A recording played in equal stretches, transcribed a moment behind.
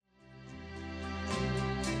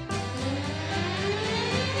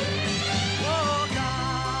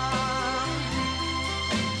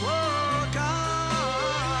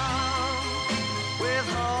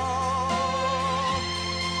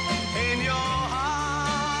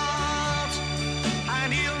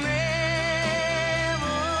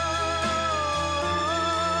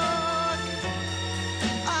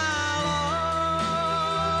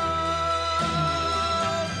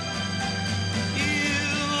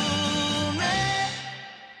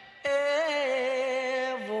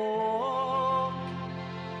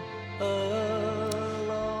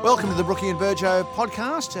Welcome to the Brookie and Burjo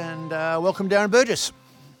podcast, and welcome Darren Burgess.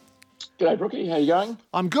 G'day, Brookie. How you going?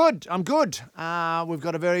 I'm good. We've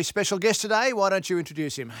got a very special guest today. Why don't you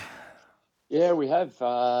introduce him? Yeah, we have.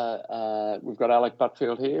 We've got Alec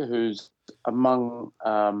Butfield here, who's among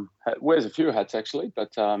wears a few hats actually,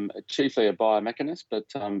 but chiefly a biomechanist. But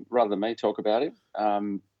rather than me talk about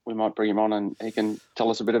him, we might bring him on and he can tell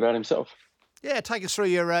us a bit about himself. Yeah, take us through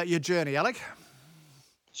your journey, Alec.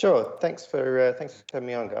 Sure. Thanks for having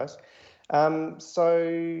me on, guys.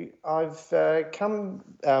 So I've come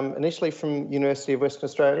initially from University of Western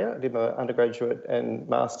Australia. I did my undergraduate and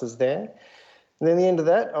masters there. And then at the end of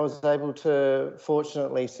that, I was able to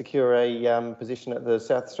fortunately secure a position at the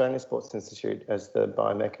South Australian Sports Institute as the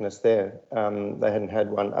biomechanist there. They hadn't had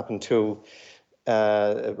one up until,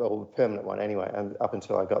 a permanent one anyway, up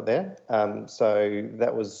until I got there. So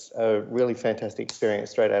that was a really fantastic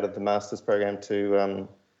experience straight out of the master's program to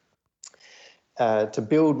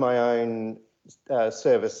build my own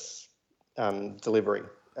service delivery.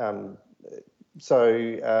 So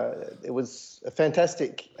it was a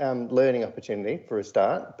fantastic learning opportunity for a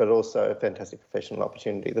start, but also a fantastic professional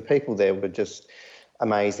opportunity. The people there were just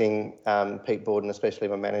amazing. Pete Borden, especially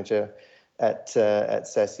my manager at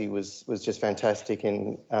SASI, was just fantastic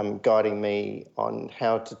in guiding me on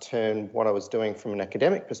how to turn what I was doing from an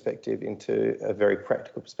academic perspective into a very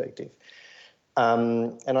practical perspective.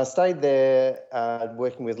 And I stayed there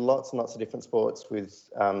working with lots and lots of different sports, with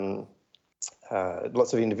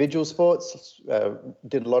lots of individual sports,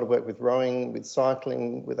 did a lot of work with rowing, with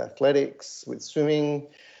cycling, with athletics, with swimming,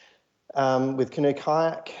 with canoe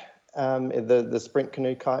kayak, the sprint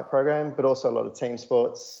canoe kayak program, but also a lot of team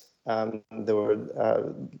sports. There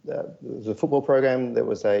was a football program, there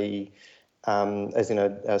was a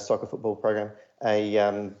soccer football program,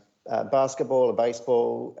 basketball, a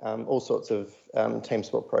baseball, all sorts of team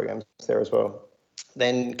sport programs there as well.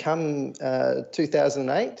 Then come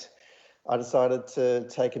 2008, I decided to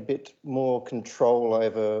take a bit more control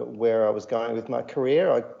over where I was going with my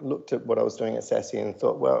career. I looked at what I was doing at SASI and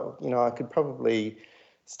thought, well, I could probably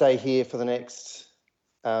stay here for the next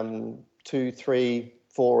 2, 3,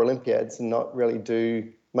 4 Olympiads and not really do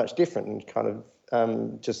much different, and kind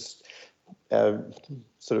of just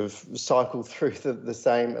sort of cycle through the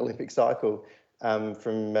same Olympic cycle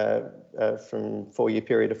from 4-year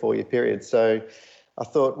period to 4-year period. So I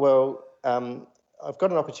thought, well, I've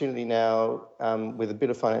got an opportunity now with a bit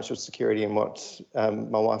of financial security in what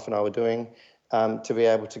my wife and I were doing to be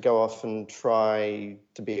able to go off and try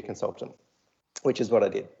to be a consultant, which is what I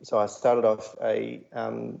did. So I started off a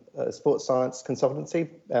sports science consultancy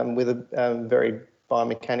with a very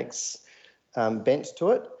biomechanics bent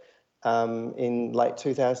to it in late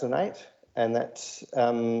 2008, and that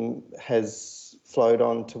has flowed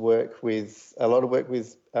on to work with a lot of work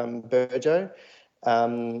with Burjo,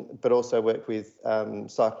 but also work with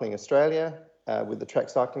Cycling Australia, with the track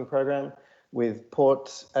cycling program, with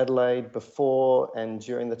Port Adelaide before and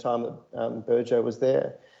during the time that Burjo was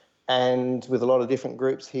there, and with a lot of different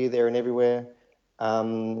groups here, there and everywhere,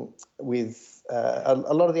 with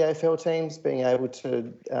a lot of the AFL teams being able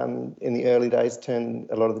to, in the early days, turn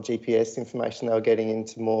a lot of the GPS information they were getting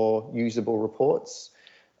into more usable reports.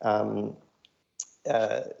 And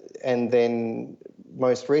then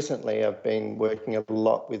most recently, I've been working a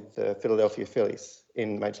lot with the Philadelphia Phillies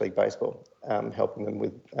in Major League Baseball, helping them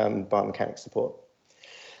with biomechanics support.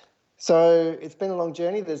 So it's been a long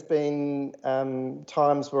journey. There's been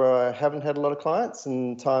times where I haven't had a lot of clients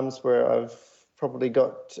and times where I've probably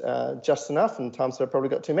got just enough and times that I've probably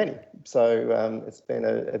got too many. So it's been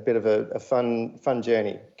a bit of a fun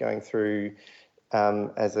journey going through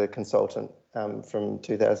as a consultant from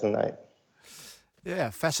 2008.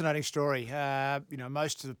 Yeah, fascinating story.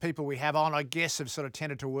 Most of the people we have on, I guess, have sort of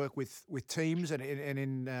tended to work with teams and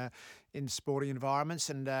in sporting environments,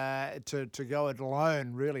 and to go it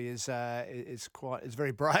alone really is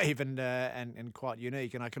very brave and quite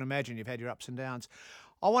unique. And I can imagine you've had your ups and downs.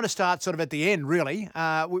 I want to start sort of at the end, really,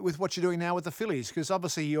 with what you're doing now with the Phillies, because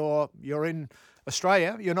obviously you're in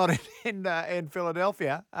Australia, you're not in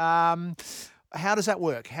Philadelphia. How does that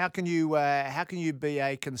work? How can you be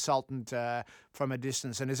a consultant from a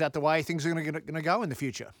distance, and is that the way things are going to go in the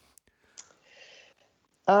future?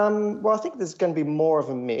 Well, I think there's going to be more of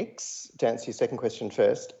a mix. To answer your second question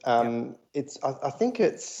first, I think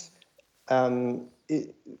it's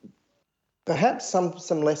perhaps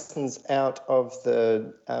some lessons out of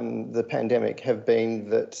the pandemic have been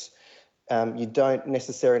that you don't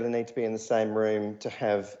necessarily need to be in the same room to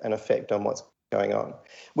have an effect on what's going on,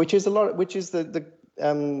 which is the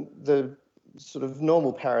sort of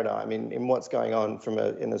normal paradigm in what's going on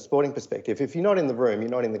in a sporting perspective. If you're not in the room, you're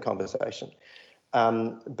not in the conversation.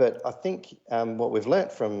 But I think what we've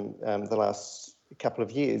learnt from the last couple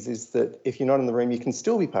of years is that if you're not in the room, you can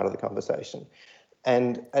still be part of the conversation.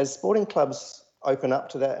 And as sporting clubs open up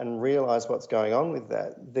to that and realise what's going on with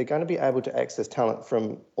that, they're going to be able to access talent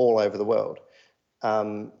from all over the world,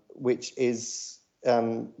 which is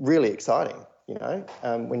really exciting. You know,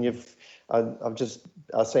 when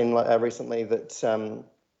I've seen recently that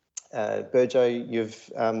Burjo,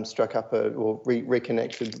 you've struck up or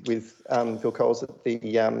reconnected with Phil Coles at the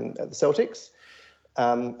Celtics,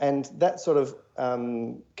 and that sort of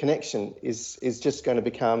connection is just going to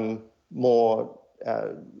become more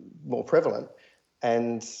prevalent,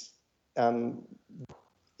 and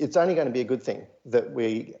it's only going to be a good thing that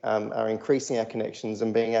we are increasing our connections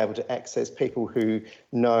and being able to access people who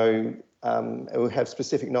know who have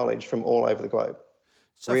specific knowledge from all over the globe,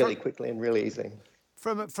 so really quickly and really easily.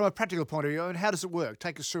 From a practical point of view, and how does it work?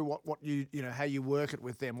 Take us through what you know how you work it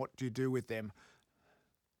with them. What do you do with them?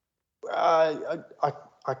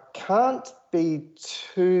 I can't be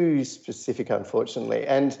too specific, unfortunately.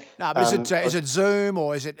 And no, but is it Zoom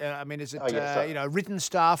or is it? Is it written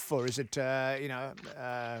stuff or is it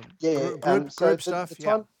group stuff?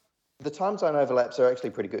 The time zone overlaps are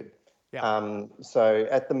actually pretty good. Yeah. So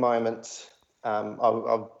at the moment,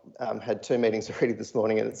 I've had 2 meetings already this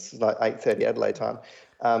morning, and it's like 8:30 Adelaide time.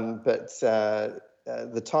 But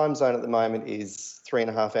the time zone at the moment is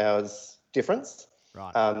 3.5 hours difference.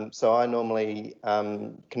 Right. So I normally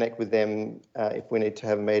connect with them if we need to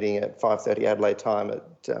have a meeting at 5:30 Adelaide time at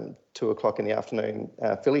 2 o'clock in the afternoon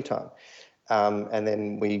Philly time. And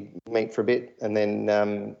then we meet for a bit, and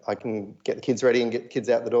then I can get the kids ready and get the kids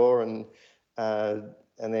out the door, and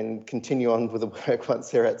then continue on with the work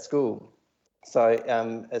once they're at school. So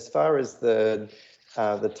as far as the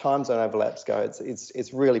time zone overlaps go,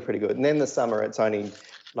 it's really pretty good. And then the summer, it's only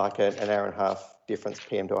like an hour and a half difference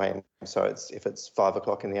PM to AM. So if it's 5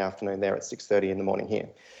 o'clock in the afternoon there, it's 6:30 in the morning here.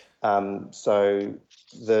 So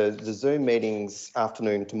the Zoom meetings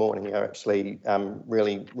afternoon to morning are actually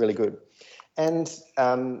really, really good. And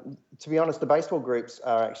to be honest, the baseball groups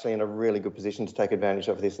are actually in a really good position to take advantage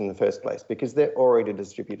of this in the first place, because they're already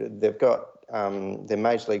distributed. They've got their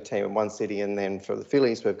major league team in one city, and then for the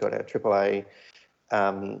Phillies, we've got our AAA,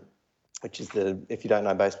 which is if you don't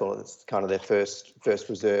know baseball, it's kind of their first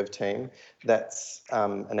reserve team. That's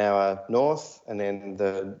an hour north, and then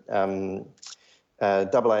the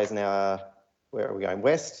AA is an hour. Where are we going?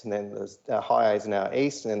 West, and then the high A is now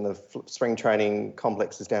east, and then the spring training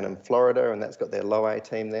complex is down in Florida, and that's got their low A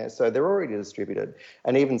team there. So they're already distributed,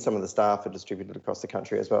 and even some of the staff are distributed across the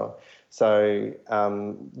country as well. So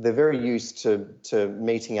they're very used to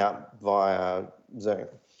meeting up via Zoom.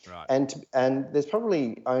 Right. And there's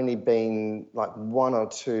probably only been like 1 or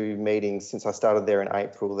 2 meetings since I started there in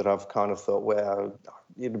April that I've kind of thought, well,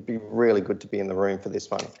 it'd be really good to be in the room for this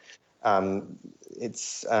one.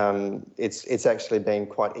 It's actually been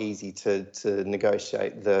quite easy to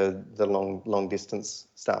negotiate the long distance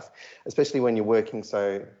stuff, especially when you're working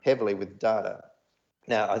so heavily with data.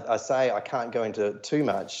 Now I say I can't go into too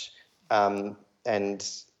much, but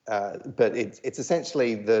it's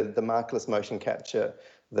essentially the markerless motion capture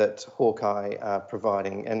that Hawkeye are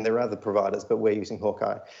providing, and there are other providers, but we're using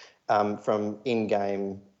Hawkeye from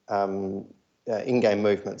in-game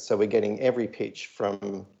movements. So we're getting every pitch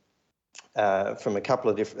from a couple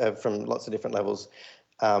of from lots of different levels,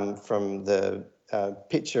 from the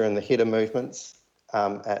pitcher and the hitter movements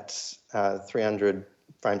at 300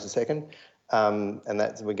 frames a second, and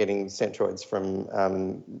we're getting centroids from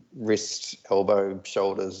wrist, elbow,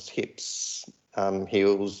 shoulders, hips,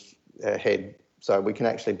 heels, head. So we can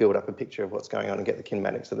actually build up a picture of what's going on and get the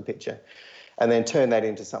kinematics of the picture, and then turn that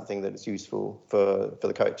into something that is useful for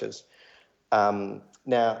the coaches.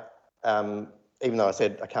 Now, even though I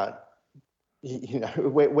said I can't.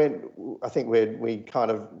 When I think we kind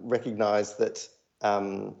of recognise that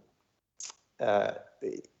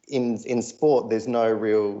in sport there's no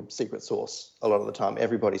real secret sauce a lot of the time.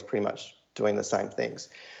 Everybody's pretty much doing the same things,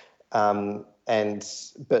 but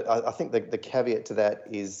I think the caveat to that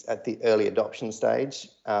is at the early adoption stage,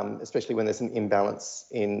 especially when there's an imbalance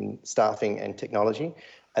in staffing and technology,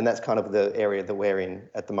 and that's kind of the area that we're in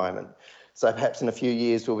at the moment. So perhaps in a few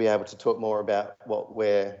years we'll be able to talk more about what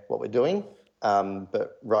we're doing.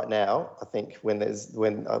 But right now, I think when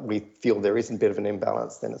we feel there is a bit of an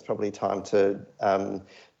imbalance, then it's probably time to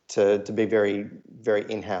be very, very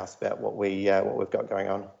in-house about what we've got going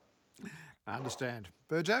on. I understand.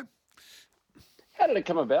 Burjo? How did it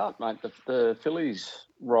come about, mate? The Phillies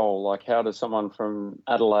role, like how does someone from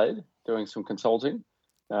Adelaide doing some consulting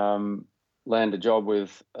land a job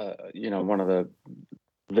with one of the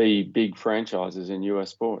big franchises in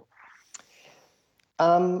US sport?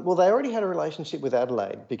 Well, they already had a relationship with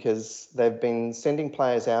Adelaide because they've been sending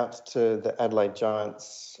players out to the Adelaide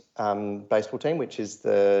Giants baseball team, which is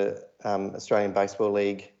the Australian Baseball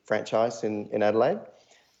League franchise in Adelaide.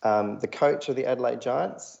 The coach of the Adelaide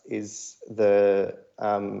Giants was the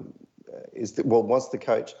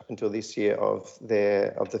coach up until this year of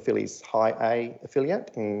the Phillies High A affiliate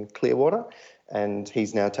in Clearwater, and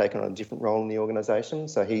he's now taken on a different role in the organisation,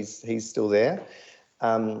 so he's still there.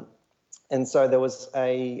 And so there was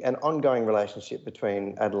an ongoing relationship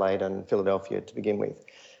between Adelaide and Philadelphia to begin with.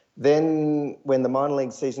 Then when the minor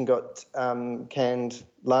league season got canned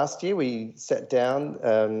last year, we sat down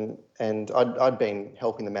and I'd been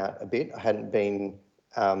helping them out a bit. I hadn't been,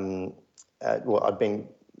 I'd been,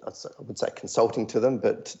 I would say, consulting to them,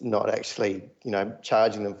 but not actually,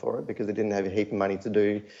 charging them for it because they didn't have a heap of money to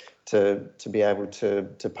be able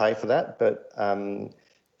to pay for that. But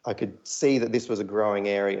I could see that this was a growing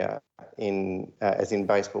area as in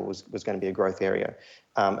baseball was going to be a growth area.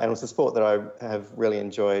 And it was a sport that I have really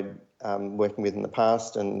enjoyed working with in the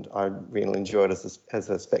past, and I really enjoyed as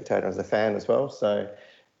a spectator, as a fan as well. So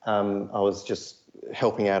I was just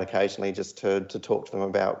helping out occasionally just to talk to them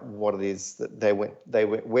about what it is that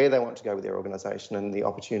where they want to go with their organisation and the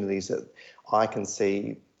opportunities that I can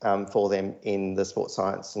see for them in the sports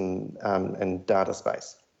science and data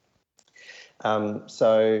space.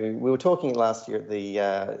 So we were talking last year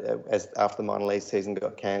at after the minor league season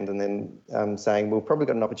got canned, and then saying we've probably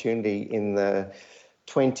got an opportunity in the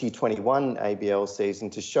 2021 ABL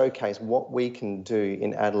season to showcase what we can do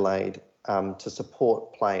in Adelaide to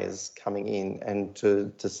support players coming in, and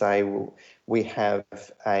to say, well, we have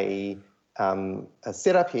a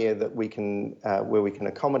setup here that we can where we can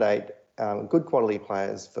accommodate good quality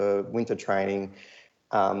players for winter training.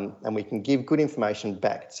 And we can give good information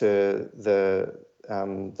back to the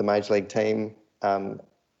major league team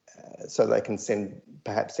so they can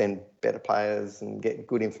perhaps send better players and get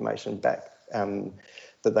good information back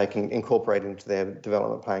that they can incorporate into their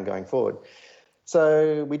development plan going forward.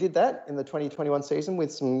 So we did that in the 2021 season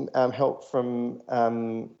with some help from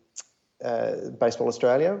Baseball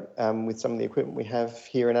Australia with some of the equipment we have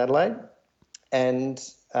here in Adelaide. And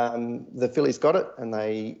the Phillies got it, and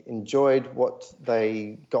they enjoyed what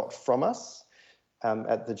they got from us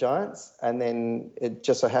at the Giants. And then it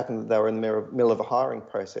just so happened that they were in the middle of a hiring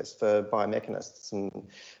process for biomechanists. And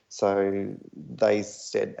so they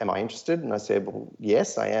said, "Am I interested?" And I said, "Well,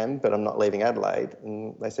 yes, I am, but I'm not leaving Adelaide."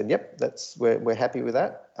 And they said, "Yep, we're happy with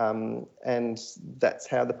that." And that's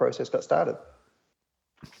how the process got started.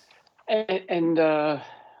 And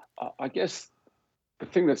I guess the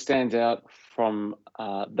thing that stands out from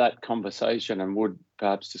that conversation, and would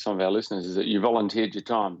perhaps to some of our listeners, is that you volunteered your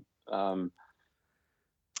time.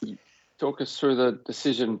 Talk us through the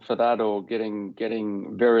decision for that, or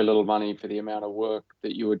getting very little money for the amount of work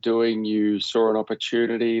that you were doing. You saw an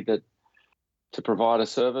opportunity to provide a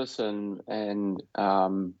service, and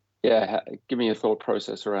give me a thought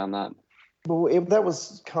process around that. Well, that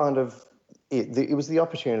was kind of it. It was the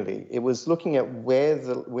opportunity. It was looking at where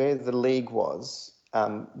the league was,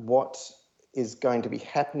 what is going to be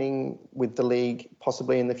happening with the league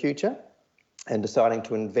possibly in the future, and deciding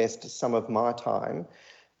to invest some of my time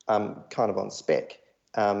kind of on spec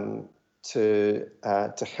to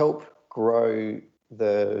help grow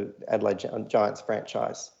the Adelaide Giants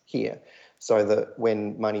franchise here, so that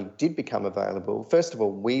when money did become available, first of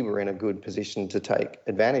all, we were in a good position to take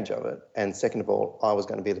advantage of it, and second of all, I was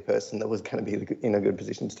going to be the person that was going to be in a good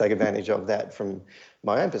position to take advantage of that from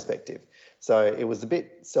my own perspective. So it was a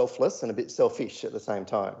bit selfless and a bit selfish at the same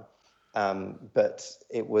time. But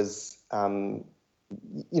it was,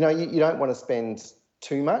 you don't want to spend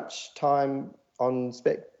too much time on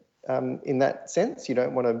spec in that sense. You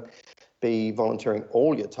don't want to be volunteering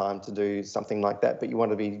all your time to do something like that, but you want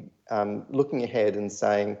to be looking ahead and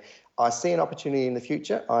saying, I see an opportunity in the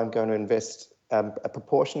future. I'm going to invest a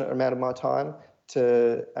proportionate amount of my time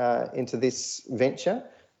into this venture.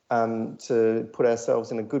 To put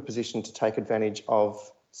ourselves in a good position to take advantage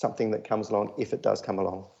of something that comes along, if it does come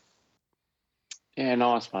along. Yeah,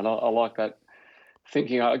 nice, mate. I like that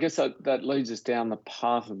thinking. I guess that leads us down the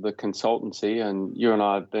path of the consultancy, and you and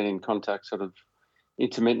I have been in contact sort of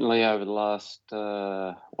intermittently over the last,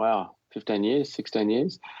 15 years, 16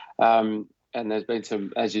 years. And there's been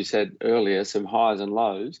some, as you said earlier, some highs and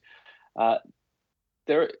lows.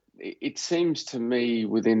 It seems to me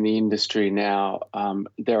within the industry now,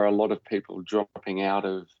 there are a lot of people dropping out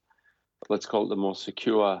of, let's call it, the more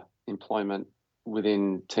secure employment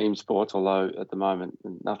within team sports, although at the moment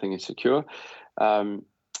nothing is secure,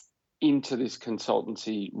 into this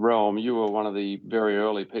consultancy realm. You were one of the very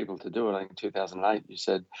early people to do it. I think in 2008, you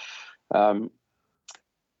said.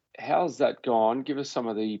 how's that gone? Give us some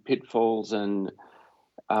of the pitfalls and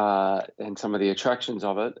some of the attractions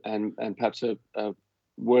of it, and perhaps a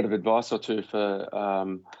word of advice or two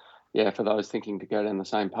for those thinking to go down the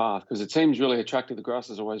same path, because it seems really attractive. The grass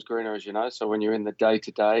is always greener, as you know. So when you're in the day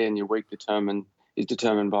to day and your week is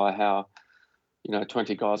determined by how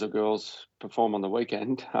 20 guys or girls perform on the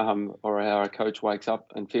weekend, or how a coach wakes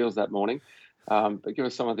up and feels that morning. But give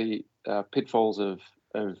us some of the pitfalls of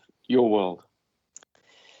your world.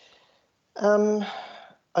 I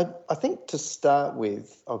think to start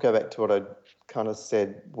with, I'll go back to what I kind of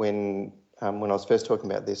said when I was first talking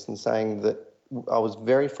about this, and saying that I was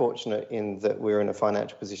very fortunate in that we were in a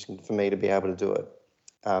financial position for me to be able to do it.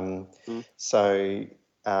 So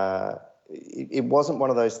it wasn't one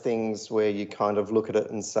of those things where you kind of look at it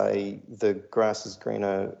and say the grass is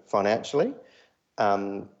greener financially,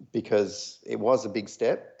 because it was a big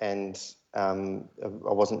step, and I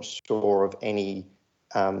wasn't sure of any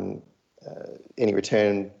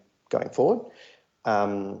return going forward.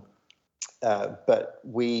 But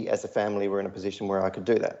we as a family were in a position where I could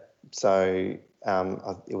do that. So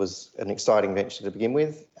it was an exciting venture to begin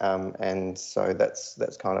with, and so that's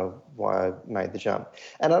kind of why I made the jump.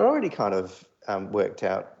 And I'd already kind of worked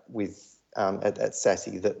out with at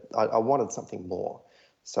SASI that I wanted something more.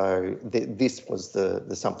 So this was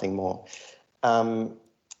the something more.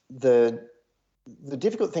 The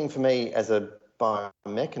difficult thing for me as a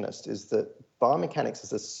biomechanist is that biomechanics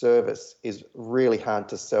as a service is really hard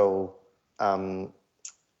to sell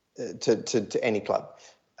to any club,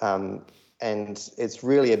 and it's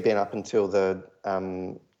really been up until the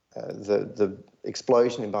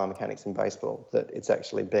explosion in biomechanics in baseball that it's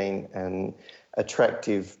actually been an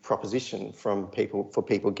attractive proposition for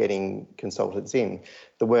people getting consultants in.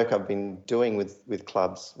 The work I've been doing with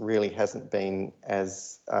clubs really hasn't been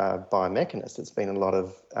as biomechanist. It's been a lot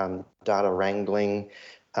of data wrangling.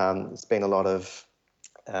 It's been a lot of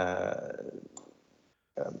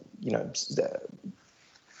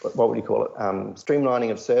what would you call it? Streamlining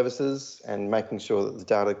of services and making sure that the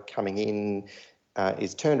data coming in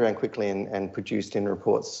is turned around quickly and produced in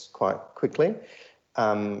reports quite quickly.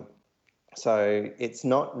 So it's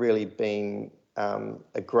not really been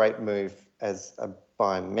a great move as a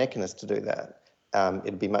biomechanist to do that.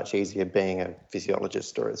 It'd be much easier being a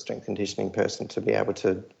physiologist or a strength conditioning person to be able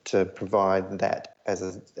to provide that as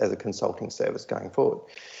a consulting service going forward.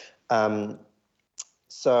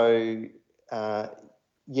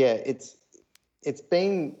 It's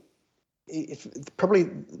been probably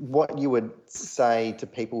what you would say to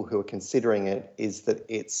people who are considering it is that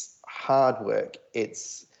it's hard work.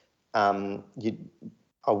 It's I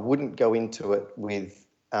wouldn't go into it with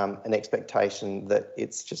an expectation that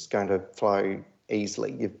it's just going to flow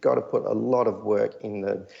easily. You've got to put a lot of work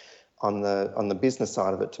in on the business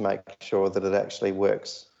side of it to make sure that it actually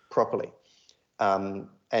works properly.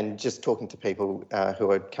 And just talking to people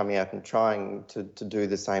who are coming out and trying to do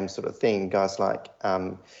the same sort of thing, guys like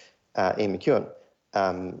Ian McEwen,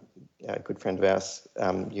 a good friend of ours,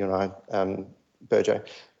 you and I, Burjo,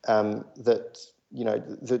 that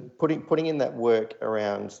putting in that work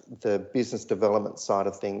around the business development side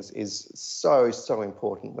of things is so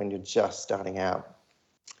important when you're just starting out.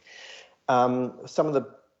 One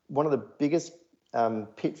of the biggest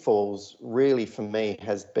pitfalls really for me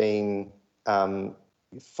has been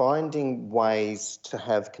finding ways to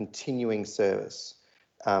have continuing service.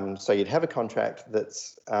 So you'd have a contract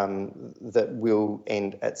that will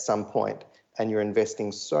end at some point, and you're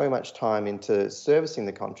investing so much time into servicing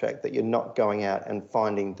the contract that you're not going out and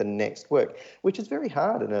finding the next work, which is very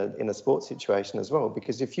hard in a sports situation as well.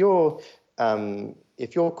 Because if your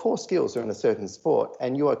core skills are in a certain sport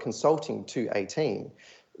and you are consulting to a team,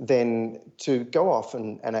 then to go off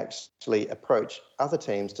and actually approach other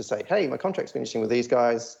teams to say, hey, my contract's finishing with these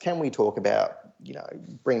guys, can we talk about,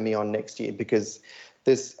 bring me on next year? Because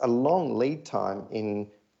there's a long lead time in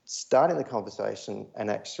starting the conversation and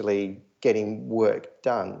actually getting work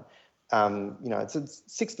done. It's a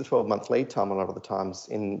 6 to 12 month lead time a lot of the times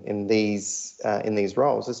in these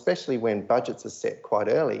roles, especially when budgets are set quite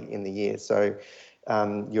early in the year. So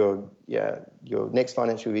your next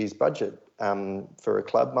financial year's budget for a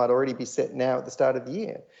club might already be set now at the start of the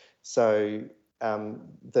year. So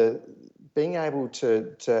being able to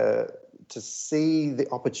see the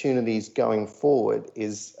opportunities going forward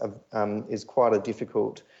is quite a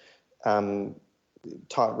difficult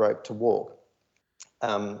tightrope to walk.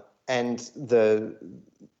 And the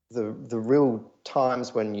real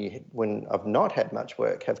times when I've not had much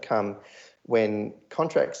work have come when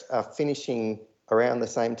contracts are finishing around the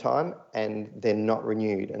same time and they're not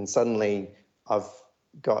renewed, and suddenly I've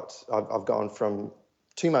gone from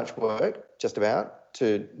too much work just about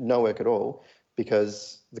to no work at all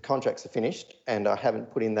because the contracts are finished and I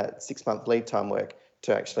haven't put in that 6-month lead time work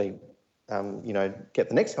to actually, get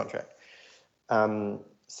the next contract.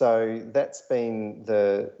 So that's been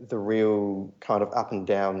the real kind of up and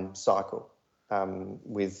down cycle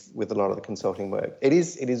with a lot of the consulting work. It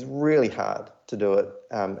is really hard to do it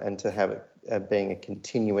and to have it being a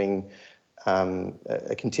continuing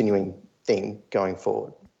thing going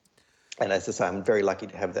forward. And as I say, I'm very lucky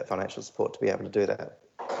to have that financial support to be able to do that.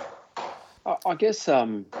 I guess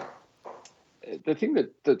the thing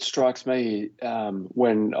that strikes me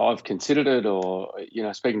when I've considered it, or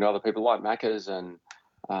speaking to other people like Maccas, and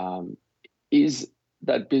is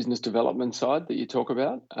that business development side that you talk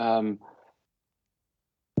about.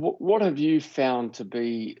 What have you found to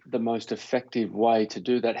be the most effective way to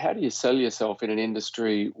do that? How do you sell yourself in an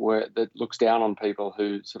industry that looks down on people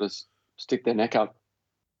who sort of stick their neck up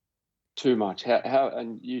too much?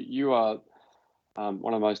 And you are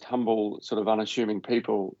one of the most humble, sort of unassuming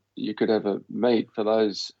people you could ever meet. For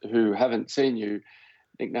those who haven't seen you,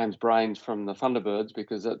 nicknames Brains from the Thunderbirds,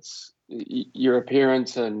 because that's your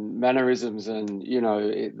appearance and mannerisms, and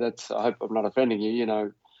that's. I hope I'm not offending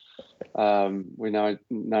you. We known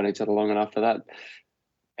each other long enough for that.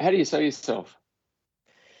 How do you sell yourself?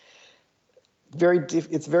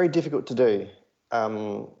 It's very difficult to do.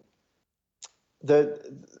 I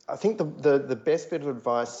think the best bit of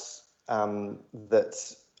advice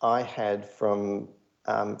that I had from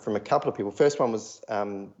a couple of people. First one was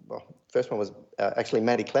actually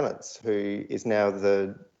Maddie Clements, who is now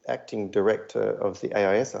the acting director of the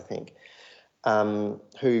AIS, I think.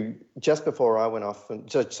 Who just before I went off and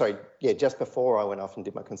did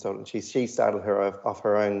my consultancy, she started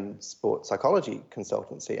her own sports psychology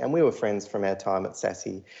consultancy, and we were friends from our time at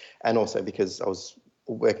SASI, and also because I was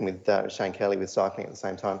working with Shane Kelly with cycling at the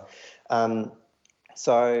same time.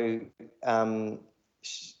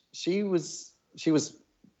 She was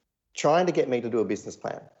trying to get me to do a business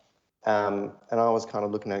plan, and I was kind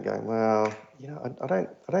of looking at it going, well, I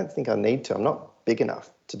don't think I need to. I'm not big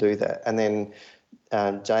enough to do that. And then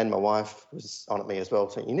Jane, my wife, was on at me as well,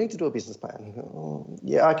 saying, you need to do a business plan. And go,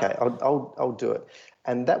 yeah, okay, I'll do it.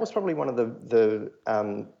 And that was probably one of the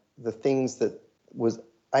things that was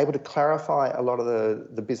able to clarify a lot of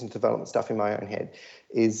the business development stuff in my own head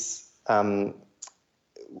is, when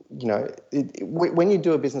you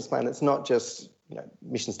do a business plan, it's not just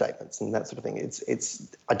mission statements and that sort of thing. It's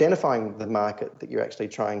identifying the market that you're actually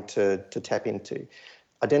trying to tap into,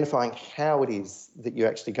 identifying how it is that you're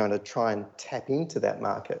actually going to try and tap into that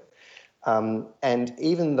market. And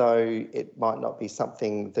even though it might not be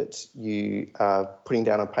something that you are putting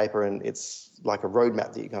down on paper and it's like a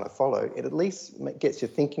roadmap that you're going to follow, it at least gets you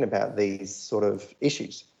thinking about these sort of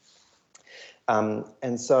issues.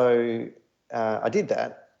 And so I did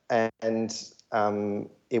that, and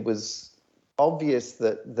it was obvious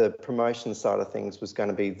that the promotion side of things was going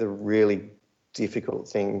to be the really difficult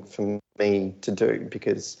thing for me to do,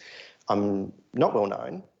 because I'm not well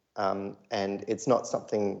known, and it's not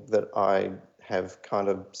something that I have kind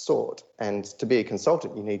of sought. And to be a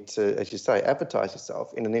consultant, you need to, as you say, advertise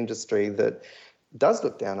yourself in an industry that does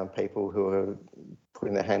look down on people who are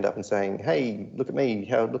putting their hand up and saying, hey, look at me,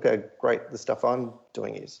 look how great the stuff I'm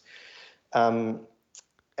doing is.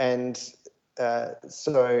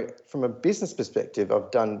 So from a business perspective,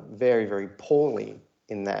 I've done very, very poorly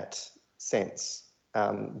in that sense.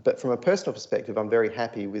 But from a personal perspective, I'm very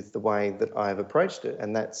happy with the way that I've approached it,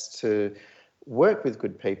 and that's to work with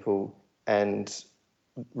good people and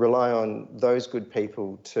rely on those good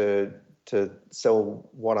people to sell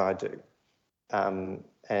what I do.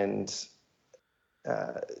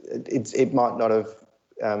 It might not have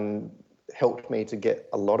helped me to get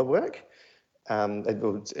a lot of work,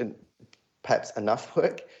 perhaps enough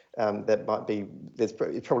work. That might be, it's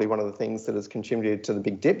probably one of the things that has contributed to the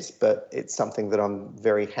big dips, but it's something that I'm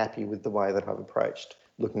very happy with the way that I've approached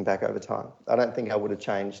looking back over time. I don't think I would have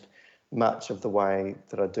changed much of the way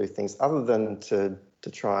that I do things, other than to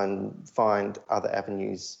try and find other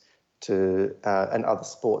avenues to and other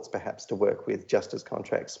sports perhaps to work with, just as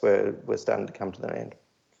contracts were starting to come to their end.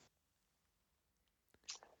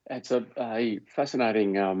 It's a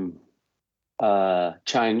fascinating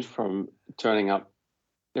change from turning up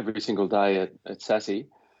every single day at SASI,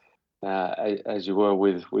 as you were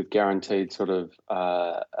with guaranteed sort of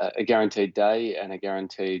a guaranteed day and a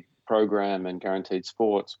guaranteed program and guaranteed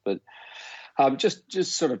sports. But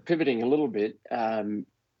just sort of pivoting a little bit,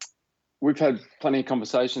 we've had plenty of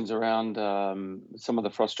conversations around some of the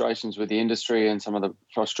frustrations with the industry and some of the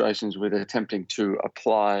frustrations with attempting to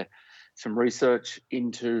apply some research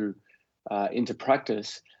into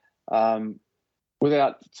practice.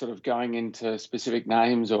 Without sort of going into specific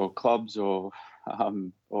names or clubs or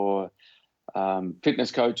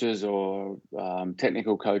fitness coaches or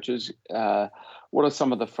technical coaches, what are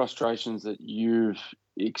some of the frustrations that you've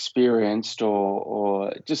experienced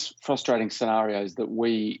or just frustrating scenarios that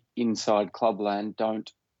we inside Clubland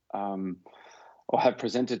don't or have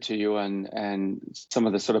presented to you, and some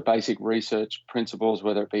of the sort of basic research principles,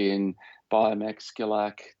 whether it be in Biomech,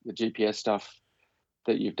 Skillac, the GPS stuff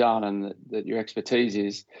that you've done and that your expertise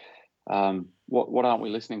is, what aren't we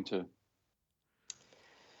listening to?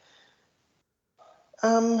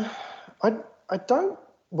 I don't.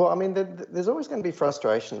 Well, I mean, there's always going to be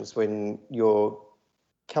frustrations when you're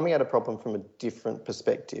coming at a problem from a different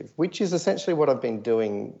perspective, which is essentially what I've been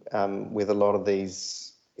doing with a lot of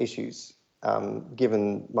these issues,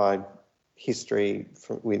 given my history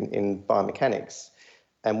in biomechanics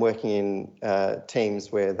and working in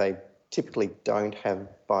teams where they typically don't have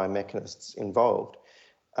biomechanists involved.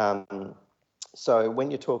 So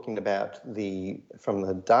when you're talking about from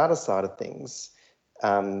the data side of things,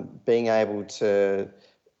 being able to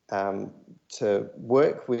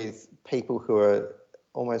work with people who are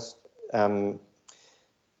almost, I don't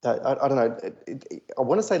know, I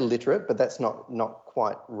want to say literate, but that's not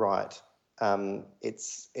quite right.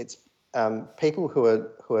 It's people who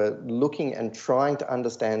are looking and trying to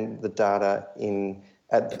understand the data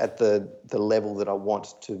at the level that I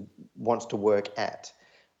want to work at,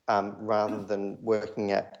 rather than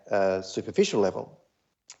working at a superficial level.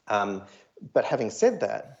 But having said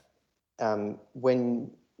that,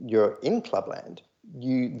 when you're in Clubland,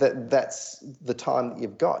 that's the time that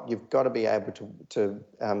you've got. You've got to be able to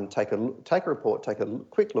take a report, take a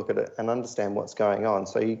quick look at it, and understand what's going on.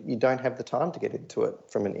 So you don't have the time to get into it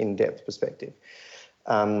from an in-depth perspective.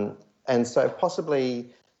 And so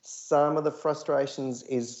possibly some of the frustrations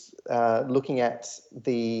is looking at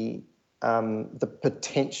the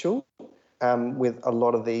potential with a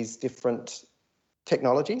lot of these different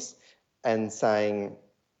technologies, and saying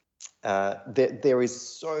there is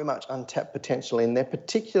so much untapped potential in there,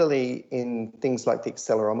 particularly in things like the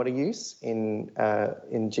accelerometer use in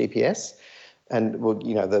GPS, and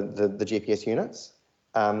the GPS units,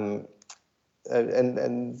 and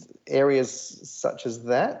areas such as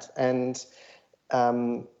that, and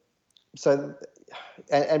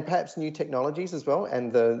perhaps new technologies as well,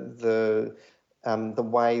 and the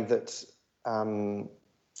way that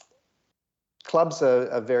clubs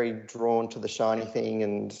are very drawn to the shiny thing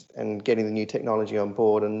and getting the new technology on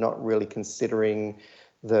board, and not really considering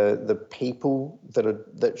the people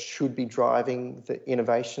that should be driving the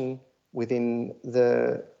innovation within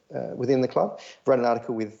the club. I read an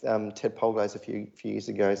article with Ted Polglaze a few years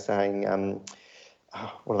ago saying,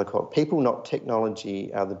 what do they call it? People, not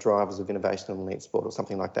technology, are the drivers of innovation in elite sport, or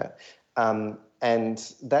something like that.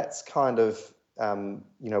 And that's kind of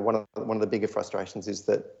one of the bigger frustrations is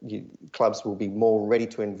that clubs will be more ready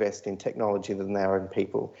to invest in technology than they are in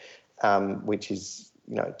people, which is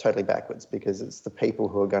totally backwards, because it's the people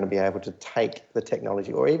who are going to be able to take the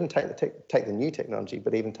technology, or even take the new technology,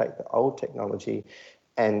 but even take the old technology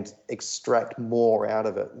and extract more out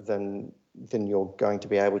of it than you're going to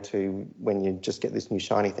be able to when you just get this new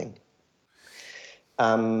shiny thing.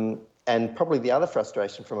 And probably the other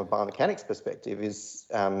frustration from a biomechanics perspective is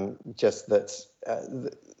just that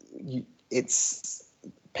it's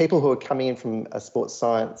people who are coming in from a sports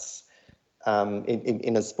science,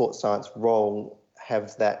 in a sports science role,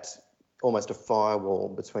 have that almost a firewall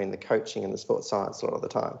between the coaching and the sports science a lot of the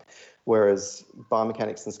time, whereas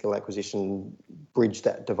biomechanics and skill acquisition bridge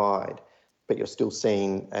that divide, but you're still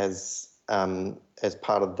seen as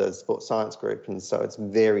part of the sports science group, and so it's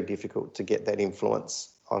very difficult to get that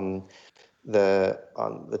influence on the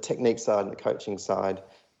technique side and the coaching side,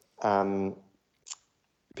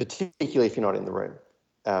 particularly if you're not in the room.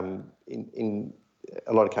 In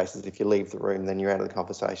a lot of cases, if you leave the room, then you're out of the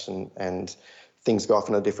conversation, and things go off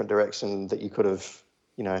in a different direction that you could have,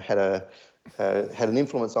 had an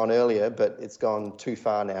influence on earlier, but it's gone too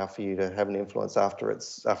far now for you to have an influence after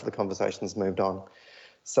the conversation's moved on.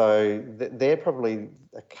 So they're probably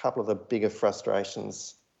a couple of the bigger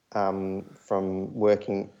frustrations from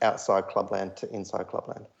working outside Clubland to inside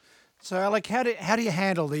Clubland. So, Alec, how do you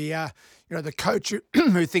handle the the coach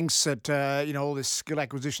who thinks that all this skill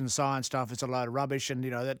acquisition science stuff is a load of rubbish, and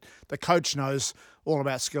that the coach knows all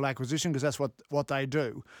about skill acquisition because that's what they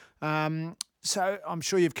do. So I'm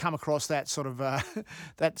sure you've come across that sort of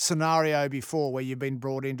that scenario before, where you've been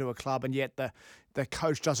brought into a club and yet the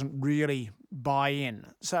coach doesn't really buy in.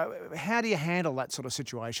 So how do you handle that sort of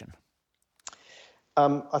situation?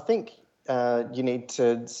 I think you need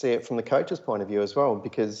to see it from the coach's point of view as well,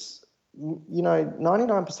 because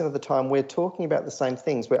 99% of the time we're talking about the same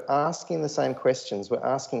things. We're asking the same questions. We're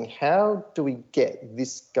asking, how do we get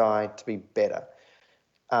this guy to be better?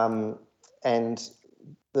 And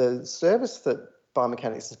the service that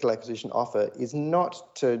biomechanics and skill acquisition offer is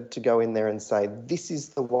not to go in there and say, this is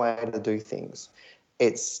the way to do things.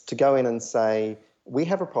 It's to go in and say, we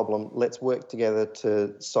have a problem, let's work together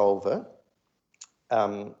to solve it.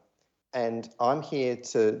 And I'm here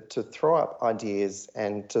to throw up ideas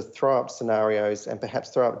and to throw up scenarios and perhaps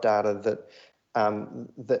throw up data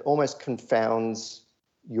that almost confounds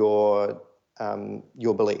your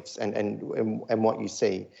beliefs and what you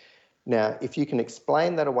see. Now, if you can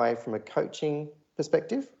explain that away from a coaching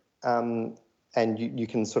perspective, and you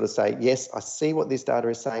can sort of say, yes, I see what this data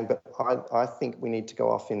is saying, but I think we need to go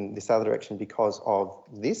off in this other direction because of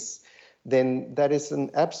this, then that is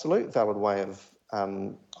an absolute valid way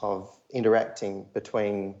of interacting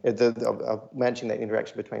between of managing that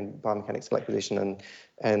interaction between biomechanics skill acquisition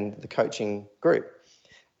and the coaching group.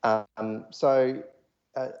 So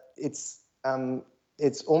it's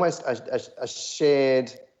almost a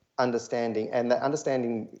shared understanding, and that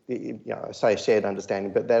understanding, I say shared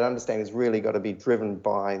understanding, but that understanding has really got to be driven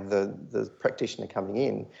by the practitioner coming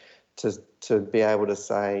in to be able to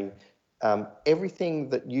say, everything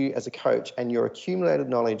that you as a coach and your accumulated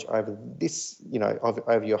knowledge over this,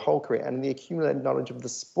 over your whole career, and the accumulated knowledge of the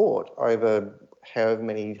sport over however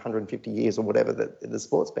many 150 years or whatever that the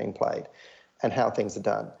sport's being played and how things are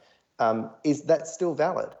done, is that still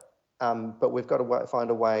valid? But we've got to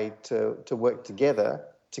find a way to work together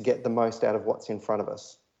to get the most out of what's in front of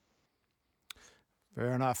us.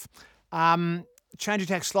 Fair enough. Changing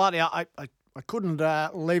tack slightly, I couldn't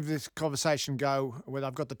leave this conversation go where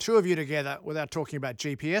I've got the two of you together without talking about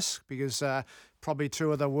GPS, because probably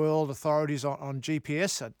two of the world authorities on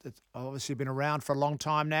GPS. It's obviously been around for a long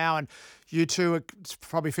time now, and you two, it's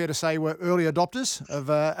probably fair to say, were early adopters of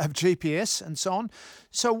GPS and so on.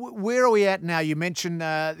 So where are we at now? You mentioned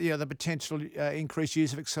the potential increased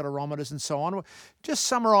use of accelerometers and so on. Just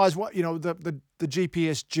summarise what the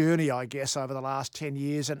GPS journey, I guess, over the last 10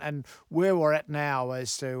 years and where we're at now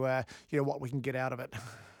as to what we can get out of it.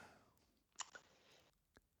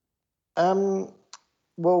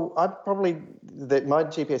 Well, my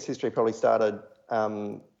GPS history probably started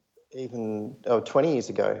even 20 years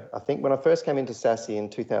ago. I think when I first came into SASI in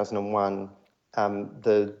 2001,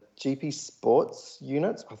 the GP sports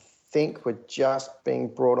units, I think, were just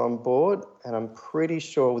being brought on board. And I'm pretty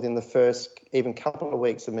sure within the first even couple of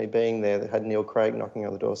weeks of me being there, they had Neil Craig knocking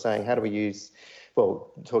on the door saying, how do we use,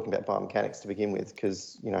 talking about biomechanics to begin with,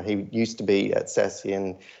 because, he used to be at SASI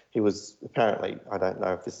and he was apparently, I don't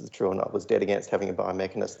know if this is true or not, was dead against having a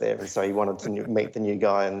biomechanist there. And so he wanted to meet the new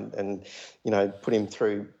guy and put him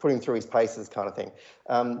through his paces kind of thing.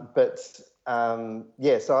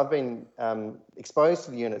 So I've been exposed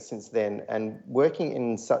to the unit since then, and working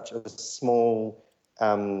in such a small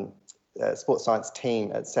sports science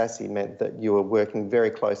team at SASI meant that you were working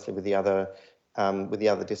very closely with the other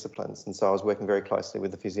disciplines. And so I was working very closely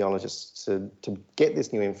with the physiologists to get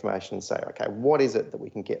this new information and say, okay, what is it that we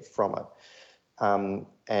can get from it?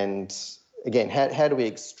 And again, how do we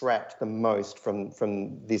extract the most from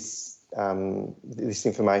this this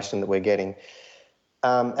information that we're getting?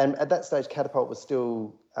 And at that stage, Catapult was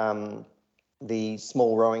still the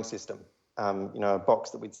small rowing system, a box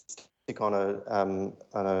that we'd stick on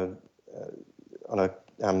a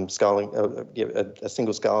skull, a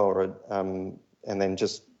single skull, or and then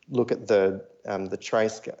just look at the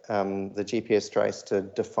trace, the GPS trace to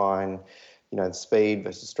define, the speed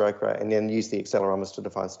versus stroke rate, and then use the accelerometers to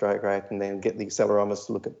define stroke rate, and then get the accelerometers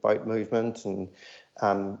to look at boat movement and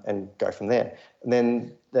go from there. And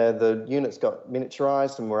then the units got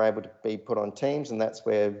miniaturized and were able to be put on teams, and that's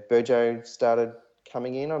where Burjo started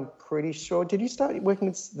coming in. I'm pretty sure. Did you start working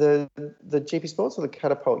with the GP Sports or the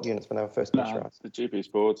Catapult units when they were first miniaturized? The GP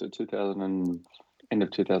Sports at end of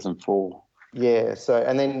 2004. Yeah. So,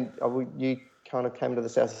 and then you kind of came to the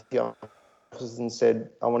South offices and said,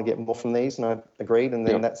 I want to get more from these, and I agreed, and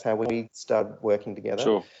then that's how we started working together.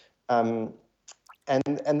 Sure. And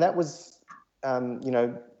that was,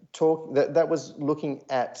 that was looking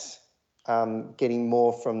at getting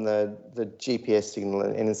more from the GPS signal,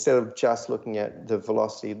 and instead of just looking at the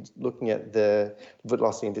velocity, looking at the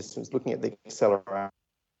velocity and distance, looking at the acceleration.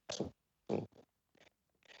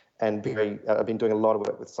 And I've been doing a lot of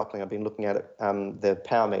work with cycling. I've been looking at it, the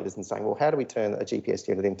power meters, and saying, well, how do we turn a GPS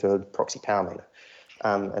unit into a proxy power meter?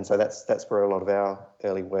 And so that's where a lot of our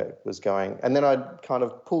early work was going. And then I kind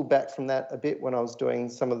of pulled back from that a bit when I was doing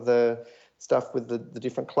some of the stuff with the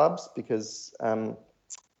different clubs, because I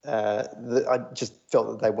just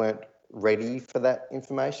felt that they weren't ready for that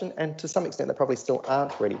information, and to some extent they probably still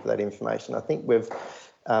aren't ready for that information. I think we've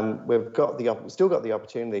still got the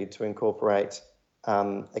opportunity to incorporate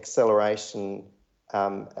acceleration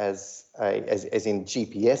as in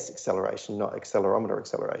GPS acceleration, not accelerometer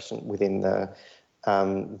acceleration, within the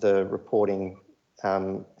reporting,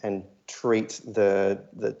 and treat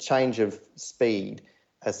the change of speed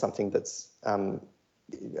as something that's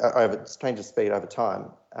change of speed over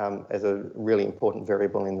time as a really important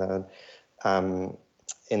variable in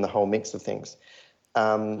the whole mix of things.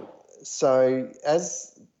 So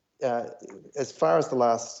as far as the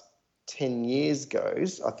last 10 years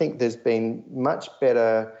goes, I think there's been much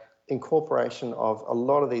better incorporation of a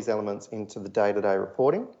lot of these elements into the day-to-day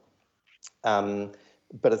reporting, but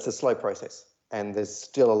it's a slow process, and there's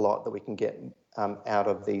still a lot that we can get out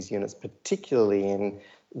of these units, particularly in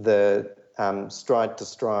the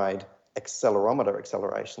stride-to-stride accelerometer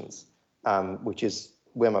accelerations, which is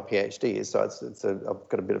where my PhD is. So I've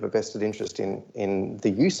got a bit of a vested interest in the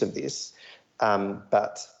use of this,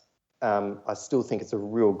 but I still think it's a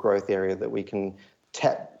real growth area that we can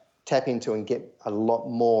tap into and get a lot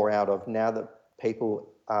more out of now that people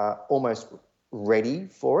are almost ready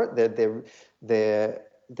for it.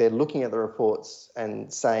 They're looking at the reports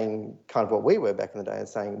and saying kind of what we were back in the day and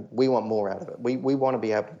saying, we want more out of it. We want to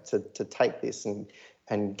be able to take this and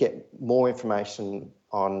get more information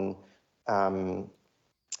on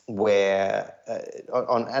where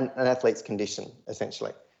on an athlete's condition,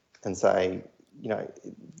 essentially, and say, you know,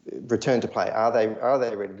 return to play. Are they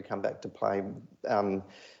ready to come back to play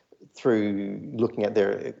through looking at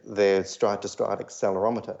their stride-to-stride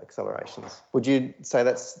accelerometer accelerations? Would you say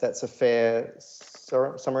that's a fair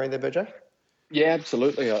summary there, Virjo? Yeah,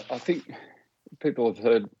 absolutely. I think people have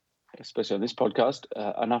heard, especially on this podcast,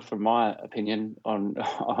 enough from my opinion on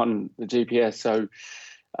the GPS. So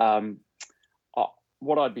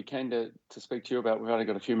what I'd be keen to speak to you about, we've only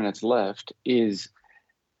got a few minutes left, is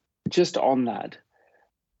just on that,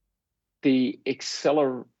 the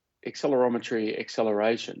accelerometry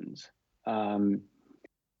accelerations.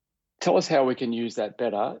 Tell us how we can use that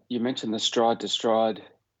better. You mentioned the stride-to-stride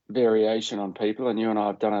variation on people, and you and I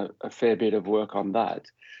have done a fair bit of work on that.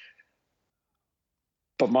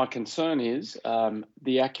 But my concern is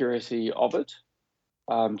the accuracy of it.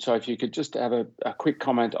 So if you could just have a quick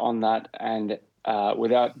comment on that, and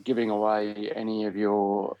without giving away any of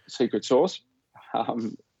your secret sauce,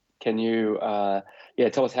 can you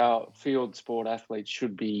tell us how field sport athletes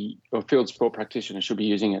should be, or field sport practitioners should be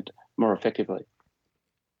using it more effectively,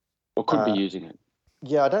 or could be using it?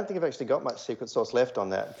 Yeah, I don't think I've actually got much secret sauce left on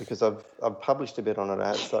that, because I've published a bit on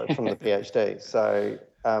it from the PhD. So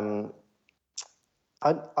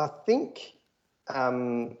I think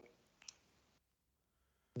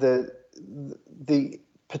the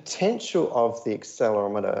potential of the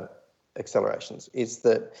accelerometer accelerations is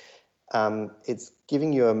that it's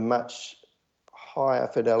giving you a much higher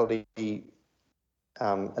fidelity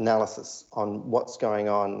analysis on what's going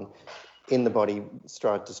on in the body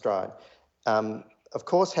stride to stride. Of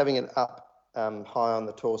course, having it up high on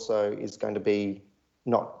the torso is going to be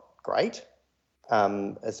not great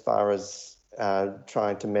as far as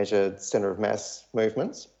trying to measure centre of mass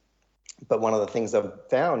movements. But one of the things I've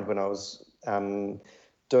found when I was doing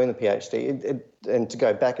the PhD, and to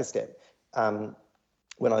go back a step,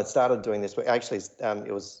 when I started doing this, actually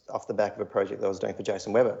it was off the back of a project that I was doing for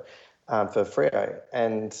Jason Weber for Freo,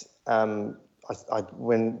 and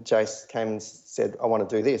when Jace came and said, I want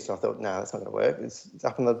to do this, I thought, no, that's not going to work. It's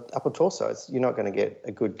up in the upper torso. You're not going to get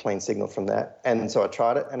a good clean signal from that. And so I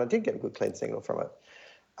tried it, and I did get a good clean signal from it.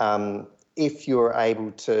 If you're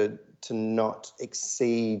able to not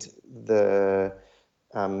exceed the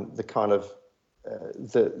kind of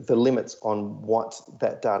the limits on what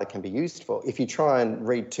that data can be used for. If you try and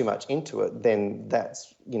read too much into it, then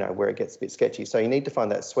that's where it gets a bit sketchy. So you need to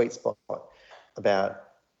find that sweet spot about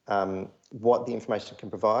what the information can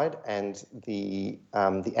provide and the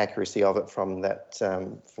accuracy of it from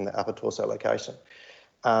the upper torso location.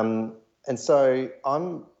 And so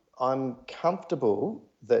I'm comfortable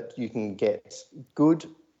that you can get good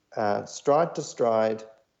stride to stride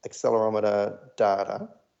accelerometer data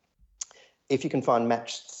if you can find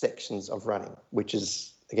matched sections of running, which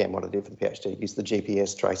is, again, what I did for the PhD, use the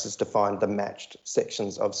GPS traces to find the matched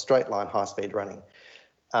sections of straight line high-speed running.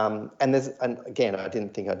 And again, I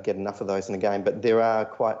didn't think I'd get enough of those in the game, but there are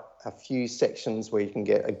quite a few sections where you can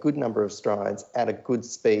get a good number of strides at a good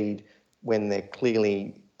speed when they're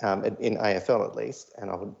clearly, in AFL at least,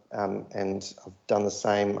 and I've done the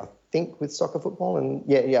same, I think, with soccer football, and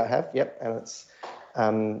yeah, I have, yep, and it's...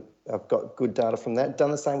 I've got good data from that.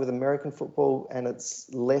 Done the same with American football, and it's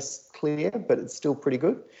less clear, but it's still pretty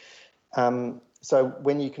good. So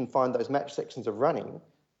when you can find those match sections of running,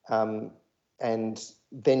 and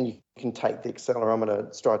then you can take the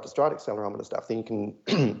accelerometer, stride-to-stride accelerometer stuff, then you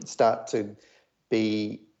can start to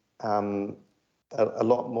be a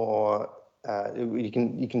lot more. You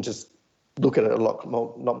can just look at it a lot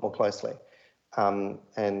more closely,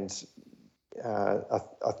 and I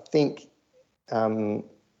think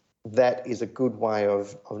that is a good way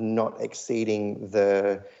of not exceeding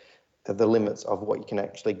the limits of what you can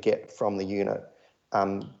actually get from the unit.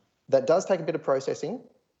 That does take a bit of processing,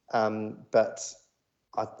 but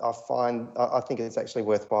I think it's actually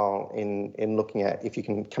worthwhile in looking at if you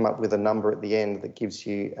can come up with a number at the end that gives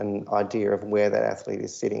you an idea of where that athlete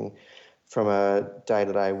is sitting from a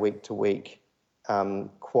day-to-day, week-to-week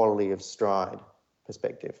quality of stride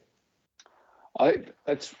perspective.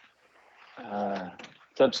 It's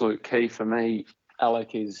absolute key for me,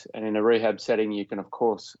 Alec, and in a rehab setting, you can, of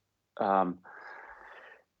course,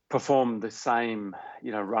 perform the same,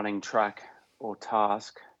 running track or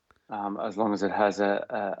task, as long as it has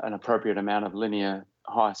an appropriate amount of linear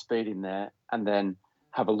high speed in there, and then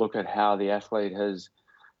have a look at how the athlete has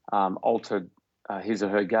altered his or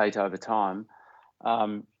her gait over time.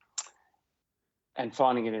 And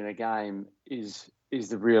finding it in a game is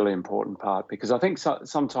the really important part, because I think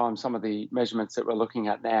sometimes some of the measurements that we're looking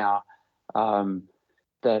at now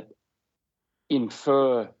that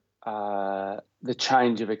infer the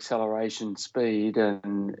change of acceleration speed,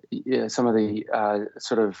 and some of the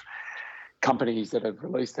sort of companies that have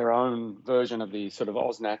released their own version of the sort of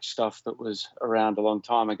OzNatch stuff that was around a long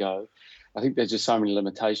time ago. I think there's just so many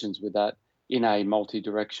limitations with that in a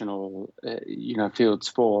multi-directional, field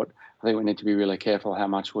sport. I think we need to be really careful how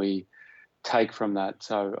much we take from that.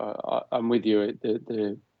 So I'm with you.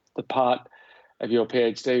 The part of your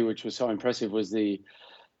PhD which was so impressive was the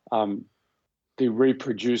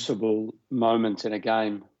reproducible moments in a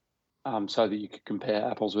game, so that you could compare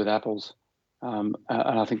apples with apples. And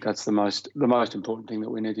I think that's the most important thing that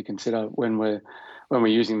we need to consider when we're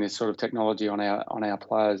using this sort of technology on our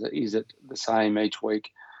players. Is it the same each week,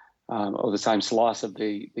 or the same slice of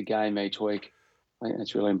the game each week? I think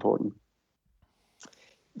that's really important.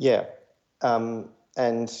 Yeah, and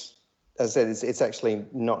as I said, it's actually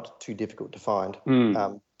not too difficult to find,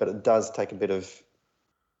 but it does take a bit of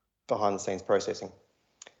behind-the-scenes processing.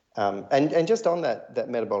 And just on that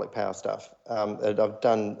metabolic power stuff, I've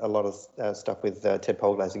done a lot of stuff with Ted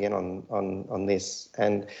Polglaze again on this,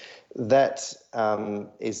 and that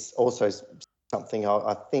is also something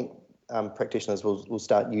I think practitioners will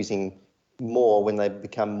start using more when they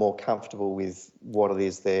become more comfortable with what it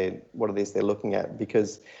is they're looking at,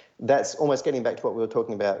 because that's almost getting back to what we were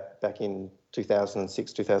talking about back in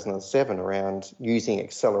 2006, 2007 around using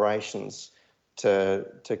accelerations to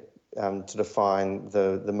define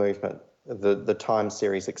the movement, the time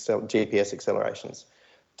series GPS accelerations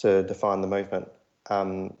to define the movement,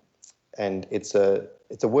 and it's a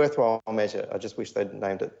worthwhile measure. I just wish they'd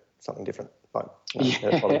named it something different, like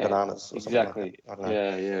bananas or something like that. I don't know.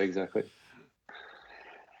 Yeah, exactly.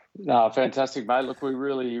 No, fantastic, mate. Look, we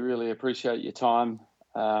really, really appreciate your time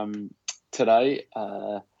today,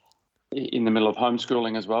 in the middle of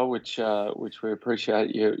homeschooling as well, which we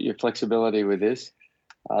appreciate your flexibility with this.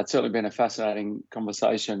 It's certainly been a fascinating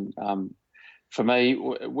conversation. For me,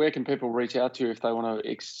 where can people reach out to you if they want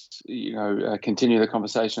to, continue the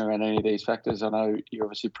conversation around any of these factors? I know you're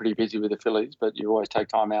obviously pretty busy with the Phillies, but you always take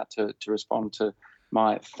time out to respond to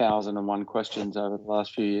my 1,001 questions over the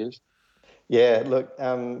last few years. Yeah, look,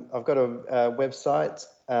 I've got a website,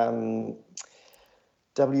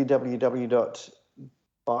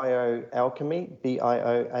 www.bioalchemy,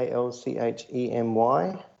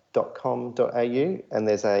 bioalchemy.com.au, and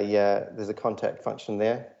there's a contact function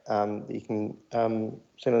there that you can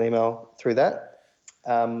send an email through that,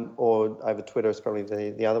 or over Twitter is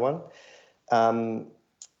probably the other one. And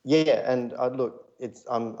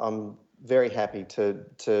I'm very happy to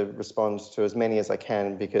respond to as many as I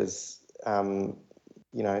can, because I'm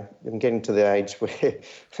getting to the age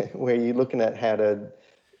where you're looking at how to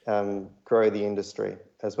grow the industry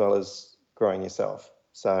as well as growing yourself.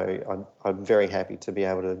 So I'm very happy to be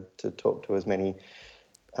able to talk to as many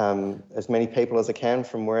people as I can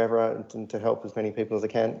from wherever, and to help as many people as I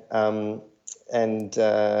can. I've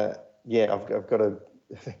got to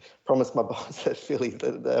promise my boss at Philly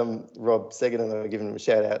that Rob Seguin, I'll give him a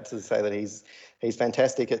shout out to say that he's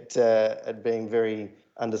fantastic at being very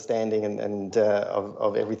understanding and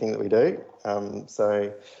of everything that we do.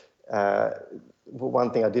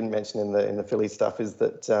 One thing I didn't mention in the Philly stuff is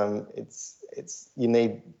that you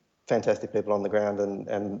need fantastic people on the ground,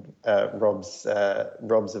 and Rob's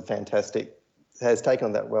has taken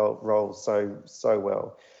on that role so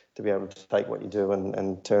well, to be able to take what you do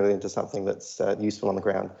and turn it into something that's useful on the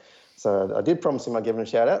ground. So I did promise him I'd give him a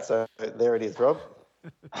shout out. So there it is, Rob.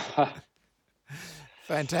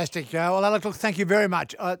 Fantastic. Well, Alec, look, thank you very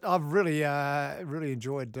much. I've really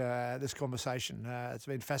enjoyed this conversation. It's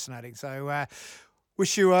been fascinating. So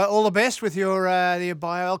wish you all the best with your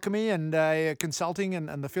bioalchemy and your consulting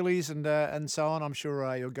and the fillies and so on. I'm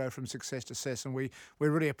sure you'll go from success to success, and we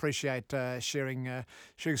really appreciate sharing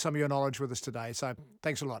some of your knowledge with us today. So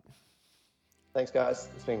thanks a lot. Thanks, guys.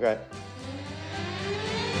 It's been great.